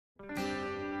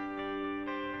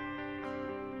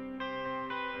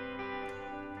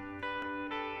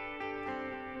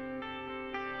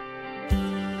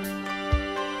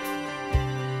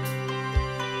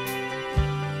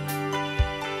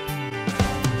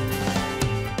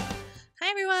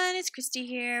Christy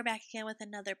here, back again with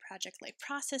another Project Life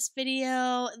Process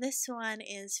video. This one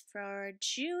is for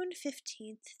June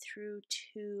 15th through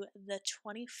to the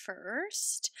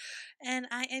 21st, and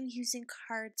I am using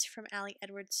cards from Ali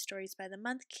Edwards Stories by the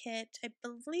Month kit. I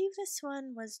believe this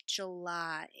one was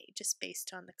July, just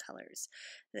based on the colors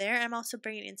there. I'm also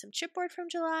bringing in some chipboard from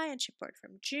July and chipboard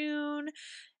from June,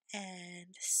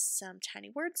 and some tiny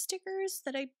word stickers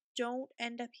that I don't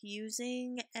end up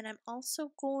using, and I'm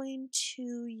also going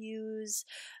to use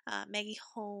Maggie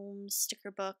Holmes' sticker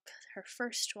book, her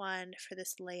first one, for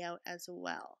this layout as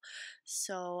well.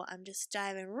 So I'm just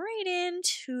diving right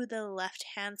into the left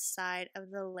hand side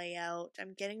of the layout.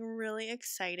 I'm getting really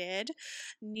excited,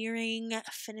 nearing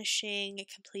finishing,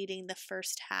 completing the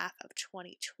first half of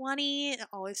 2020. It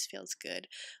always feels good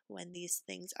when these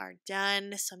things are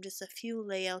done, so I'm just a few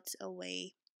layouts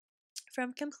away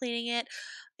from completing it.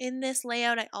 In this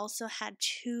layout, I also had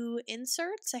two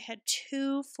inserts. I had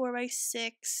two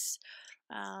 4x6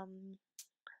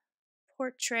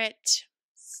 portrait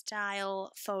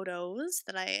style photos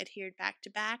that I adhered back to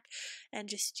back and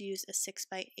just used a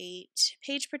 6x8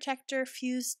 page protector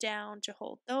fused down to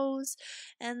hold those.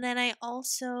 And then I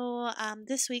also,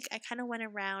 this week, I kind of went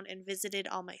around and visited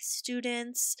all my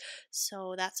students.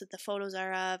 So that's what the photos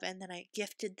are of. And then I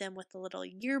gifted them with a little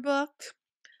yearbook.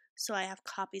 So I have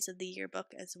copies of the yearbook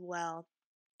as well.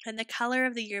 And the color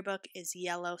of the yearbook is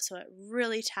yellow, so it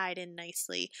really tied in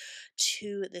nicely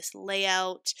to this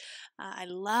layout. I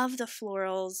love the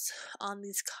florals on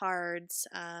these cards,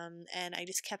 and I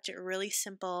just kept it really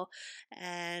simple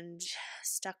and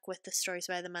stuck with the Stories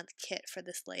by the Month kit for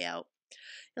this layout.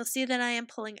 You'll see that I am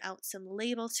pulling out some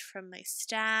labels from my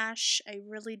stash. I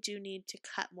really do need to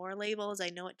cut more labels.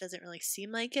 I know it doesn't really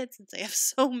seem like it since I have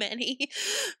so many,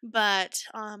 but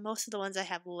most of the ones I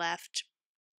have left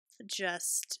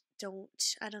just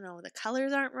I don't know, the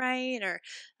colors aren't right, or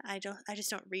I just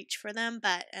don't reach for them.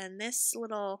 But in this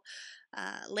little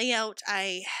layout,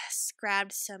 I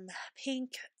grabbed some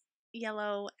pink,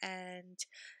 yellow, and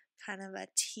kind of a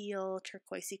teal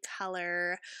turquoisey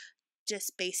color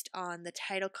just based on the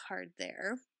title card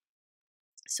there.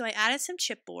 So I added some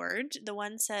chipboard. The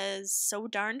one says "So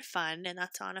darn fun," and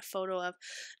that's on a photo of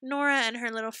Nora and her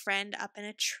little friend up in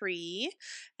a tree.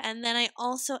 And then I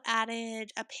also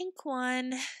added a pink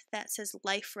one that says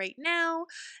 "Life Right Now,"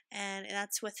 and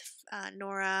that's with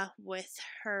Nora with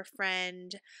her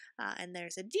friend, and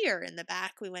there's a deer in the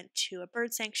back. We went to a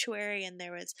bird sanctuary, and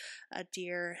there was a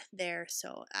deer there,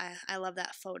 so I love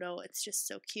that photo. It's just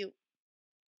so cute.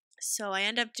 So I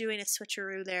end up doing a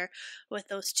switcheroo there with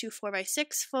those two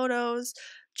 4x6 photos,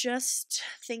 just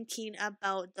thinking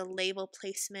about the label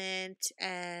placement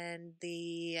and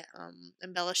the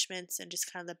embellishments and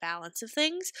just kind of the balance of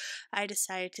things. I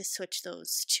decided to switch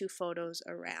those two photos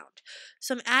around.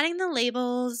 So I'm adding the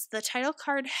labels. The title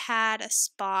card had a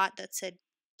spot that said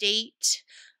date.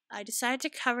 I decided to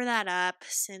cover that up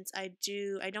since I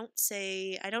don't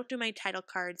do my title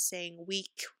card saying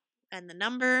week and the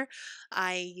number.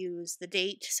 I use the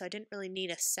date, so I didn't really need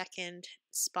a second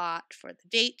spot for the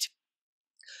date.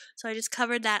 So I just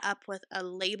covered that up with a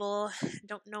label.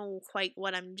 Don't know quite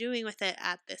what I'm doing with it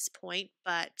at this point,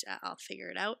 but I'll figure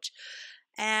it out.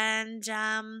 And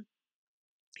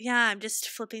yeah, I'm just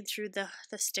flipping through the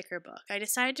sticker book. I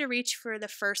decided to reach for the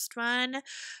first one.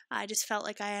 I just felt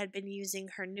like I had been using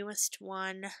her newest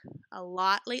one a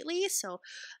lot lately, so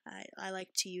I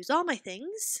like to use all my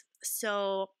things.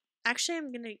 So actually,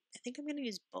 I think I'm gonna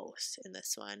use both in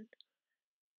this one.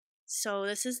 So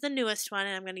this is the newest one,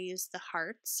 and I'm gonna use the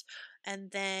hearts,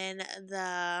 and then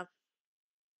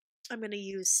I'm gonna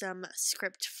use some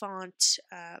script font,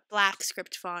 black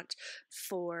script font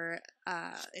for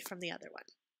from the other one.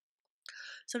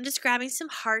 So I'm just grabbing some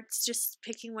hearts, just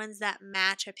picking ones that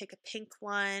match. I pick a pink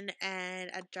one and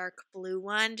a dark blue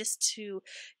one just to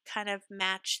kind of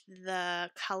match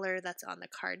the color that's on the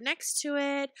card next to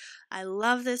it. I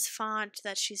love this font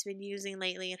that she's been using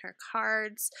lately in her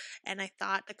cards, and I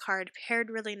thought the card paired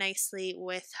really nicely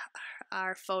with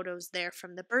our photos there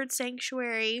from the bird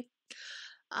sanctuary.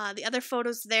 The other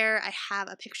photos there, I have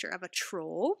a picture of a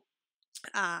troll,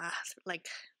 like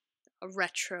a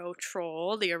retro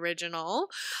troll, the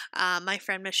original. My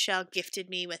friend Michelle gifted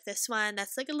me with this one.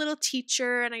 That's like a little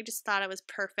teacher, and I just thought it was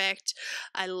perfect.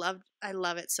 I love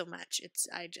it so much.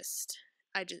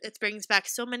 It brings back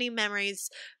so many memories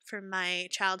from my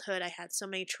childhood. I had so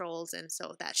many trolls, and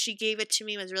so that she gave it to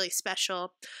me was really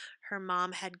special. her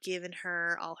mom had given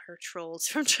her all her trolls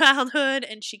from childhood,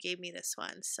 and she gave me this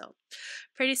one. So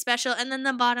pretty special. And then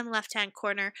the bottom left hand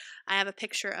corner, I have a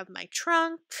picture of my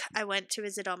trunk. I went to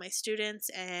visit all my students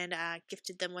and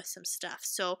gifted them with some stuff.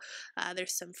 So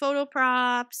there's some photo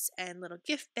props and little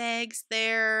gift bags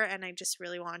there, and I just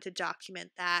really wanted to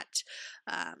document that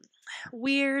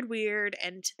weird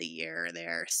end to the year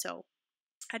there. So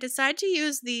I decided to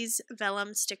use these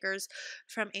vellum stickers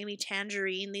from Amy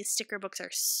Tangerine. These sticker books are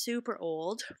super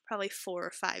old, probably 4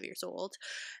 or 5 years old.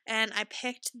 And I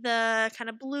picked the kind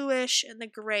of bluish and the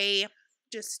gray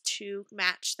just to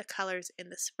match the colors in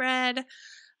the spread.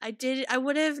 I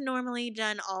would have normally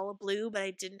done all blue, but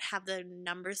I didn't have the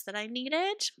numbers that I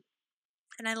needed.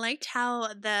 And I liked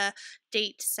how the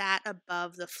date sat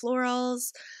above the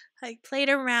florals. I played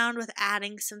around with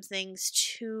adding some things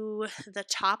to the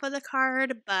top of the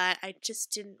card, but I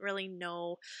just didn't really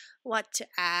know what to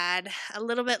add. A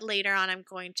little bit later on, I'm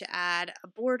going to add a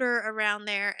border around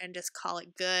there and just call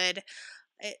it good.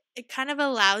 It kind of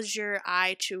allows your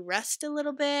eye to rest a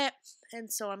little bit,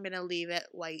 and so I'm going to leave it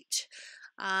white.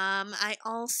 I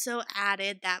also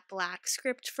added that black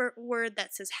script for word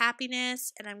that says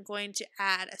happiness, and I'm going to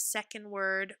add a second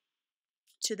word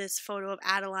to this photo of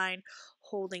Adeline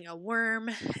holding a worm,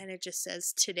 and it just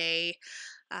says today.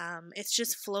 It's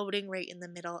just floating right in the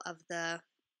middle of the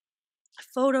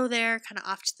photo there, kind of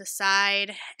off to the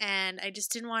side, and I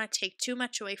just didn't want to take too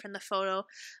much away from the photo,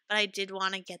 but I did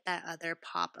want to get that other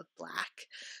pop of black.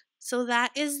 So that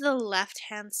is the left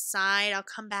hand side. I'll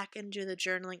come back and do the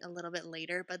journaling a little bit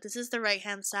later, but this is the right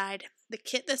hand side. The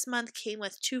kit this month came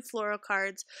with 2 floral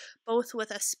cards, both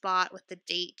with a spot with the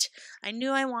date. I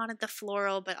knew I wanted the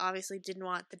floral, but obviously didn't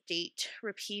want the date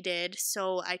repeated,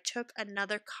 so I took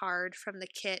another card from the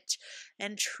kit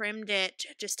and trimmed it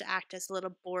just to act as a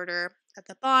little border at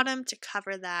the bottom to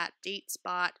cover that date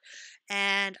spot.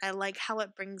 And I like how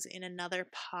it brings in another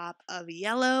pop of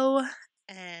yellow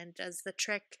and does the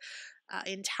trick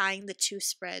in tying the 2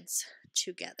 spreads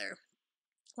together.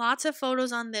 Lots of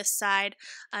photos on this side.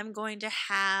 I'm going to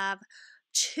have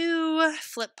 2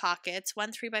 flip pockets,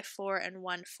 one 3x4 and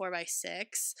one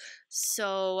 4x6.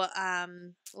 So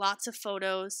lots of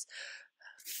photos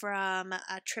from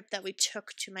a trip that we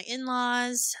took to my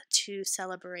in-laws to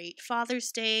celebrate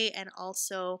Father's Day, and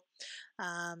also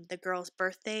the girls'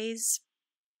 birthdays.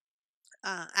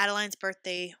 Adeline's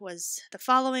birthday was the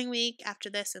following week after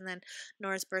this, and then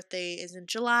Nora's birthday is in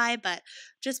July. But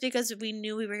just because we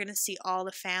knew we were going to see all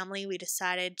the family, we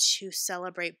decided to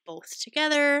celebrate both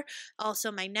together.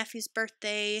 Also, my nephew's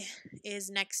birthday is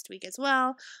next week as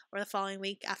well, or the following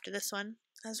week after this one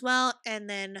as well. And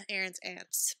then Aaron's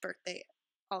aunt's birthday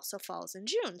also falls in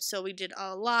June. So we did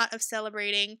a lot of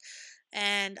celebrating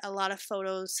and a lot of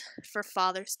photos for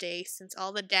Father's Day. Since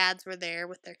all the dads were there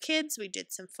with their kids, we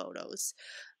did some photos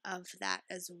of that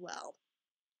as well.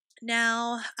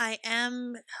 Now,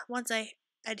 once I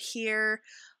adhere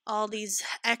all these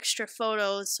extra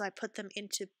photos, so I put them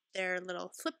into their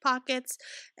little flip pockets,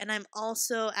 and I'm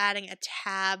also adding a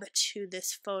tab to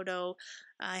this photo.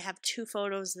 I have 2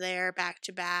 photos there back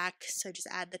to back, so just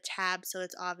add the tab so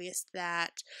it's obvious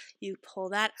that you pull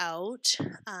that out.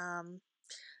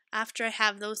 After I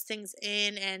have those things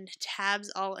in and tabs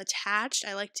all attached,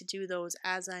 I like to do those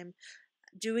as I'm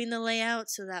doing the layout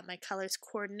so that my colors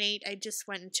coordinate. I just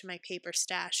went into my paper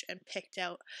stash and picked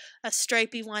out a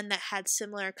stripy one that had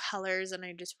similar colors, and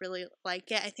I just really like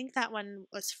it. I think that one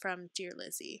was from Dear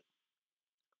Lizzie.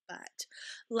 But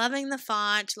loving the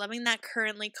font, loving that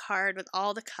currently card with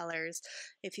all the colors.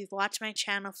 If you've watched my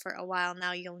channel for a while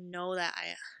now, you'll know that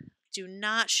I do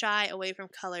not shy away from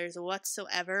colors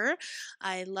whatsoever.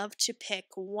 I love to pick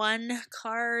one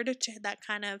card that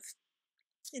kind of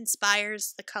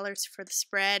inspires the colors for the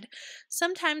spread.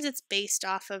 Sometimes it's based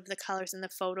off of the colors in the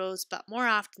photos, but more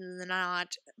often than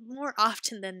not,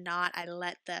 I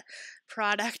let the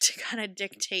product kind of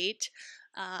dictate.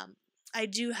 I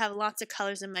do have lots of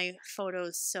colors in my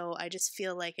photos, so I just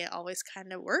feel like it always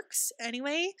kind of works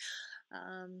anyway.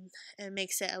 It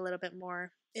makes it a little bit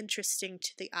more interesting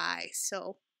to the eye.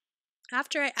 So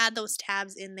after I add those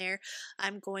tabs in there,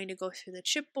 I'm going to go through the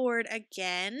chipboard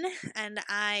again, and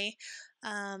I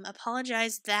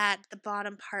apologize that the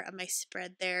bottom part of my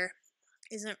spread there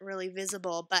isn't really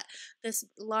visible, but this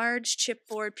large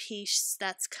chipboard piece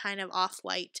that's kind of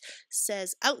off-white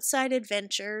says Outside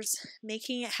Adventures,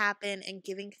 Making It Happen and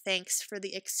Giving Thanks for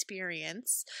the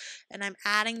Experience, and I'm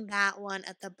adding that one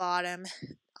at the bottom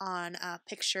on a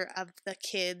picture of the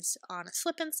kids on a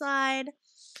slip and slide.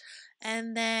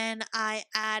 And then I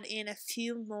add in a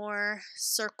few more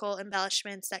circle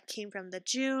embellishments that came from the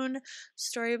June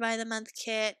Story by the Month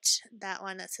kit. That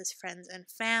one that says friends and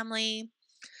family,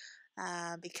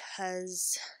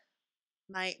 because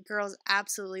my girls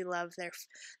absolutely love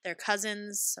their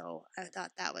cousins, so I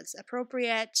thought that was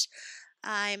appropriate.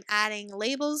 I'm adding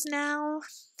labels now,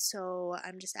 so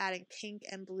I'm just adding pink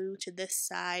and blue to this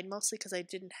side, mostly because I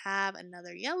didn't have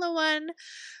another yellow one,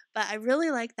 but I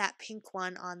really like that pink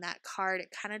one on that card.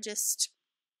 It kind of just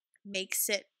makes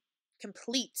it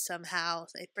complete somehow.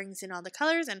 It brings in all the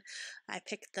colors, and I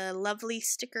picked the lovely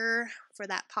sticker for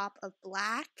that pop of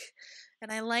black,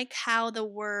 and I like how the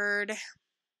word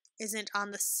isn't on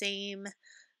the same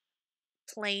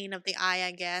plane of the eye,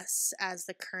 I guess, as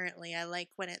the currently. I like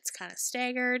when it's kind of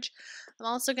staggered. I'm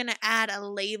also going to add a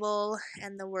label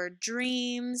and the word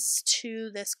dreams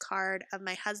to this card of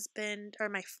my husband, or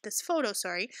this photo,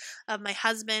 sorry, of my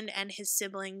husband and his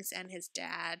siblings and his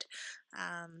dad.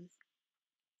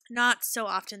 Not so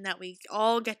often that we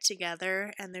all get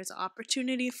together and there's an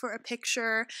opportunity for a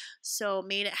picture, so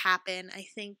made it happen. I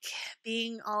think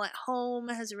being all at home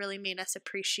has really made us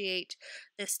appreciate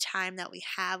this time that we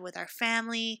have with our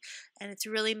family, and it's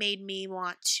really made me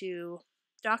want to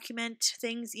document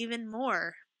things even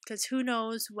more, because who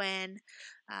knows when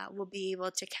we'll be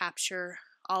able to capture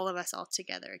all of us all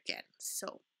together again.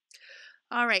 So,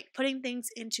 all right, putting things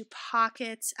into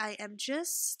pockets. I am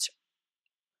just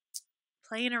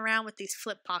playing around with these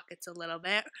flip pockets a little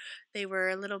bit. They were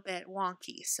a little bit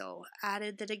wonky, so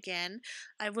added it again.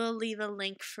 I will leave a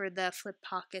link for the flip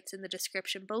pockets in the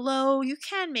description below. You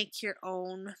can make your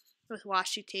own with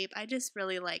washi tape. I just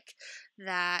really like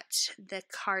that the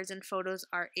cards and photos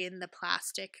are in the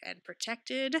plastic and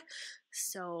protected,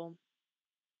 so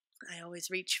I always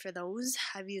reach for those.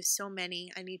 I've used so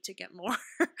many, I need to get more.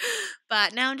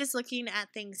 But now I'm just looking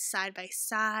at things side by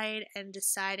side and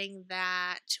deciding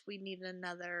that we need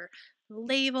another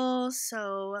label.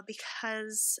 So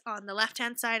because on the left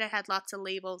hand side I had lots of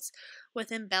labels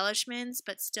with embellishments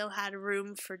but still had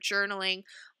room for journaling,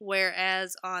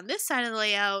 whereas on this side of the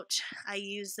layout I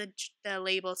use the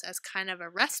labels as kind of a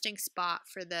resting spot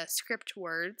for the script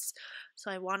words. So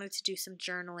I wanted to do some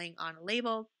journaling on a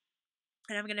label.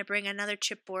 And I'm going to bring another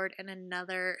chipboard and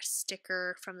another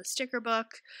sticker from the sticker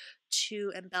book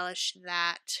to embellish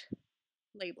that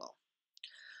label.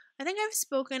 I think I've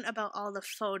spoken about all the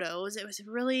photos. It was a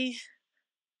really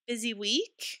busy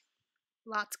week.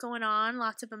 Lots going on,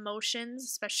 lots of emotions,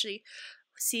 especially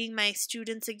seeing my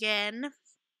students again.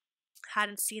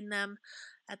 Hadn't seen them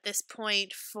at this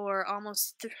point for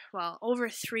almost, over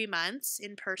 3 months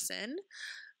in person.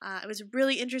 It was a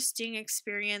really interesting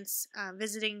experience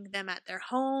visiting them at their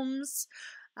homes.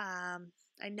 I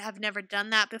have never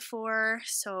done that before,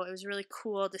 so it was really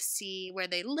cool to see where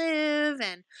they live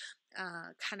and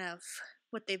kind of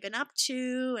what they've been up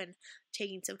to, and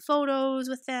taking some photos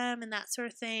with them and that sort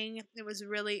of thing. It was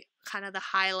really kind of the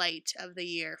highlight of the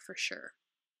year for sure.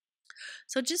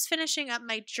 So just finishing up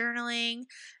my journaling,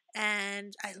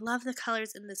 and I love the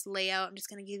colors in this layout. I'm just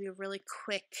going to give you a really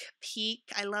quick peek.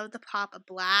 I love the pop of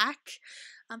black.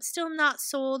 I'm still not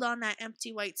sold on that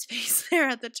empty white space there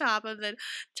at the top of the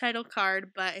title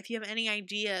card, but if you have any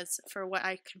ideas for what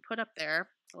I can put up there,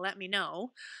 let me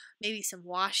know. Maybe some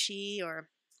washi or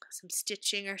some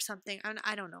stitching or something.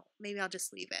 I don't know. Maybe I'll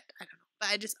just leave it. I don't know. But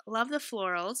I just love the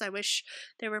florals. I wish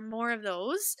there were more of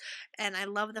those. And I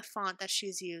love the font that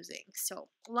she's using. So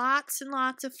lots and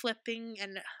lots of flipping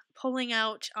and pulling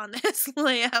out on this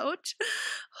layout.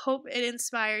 Hope it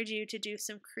inspired you to do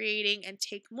some creating and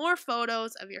take more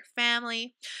photos of your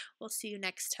family. We'll see you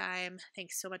next time.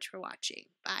 Thanks so much for watching.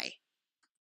 Bye.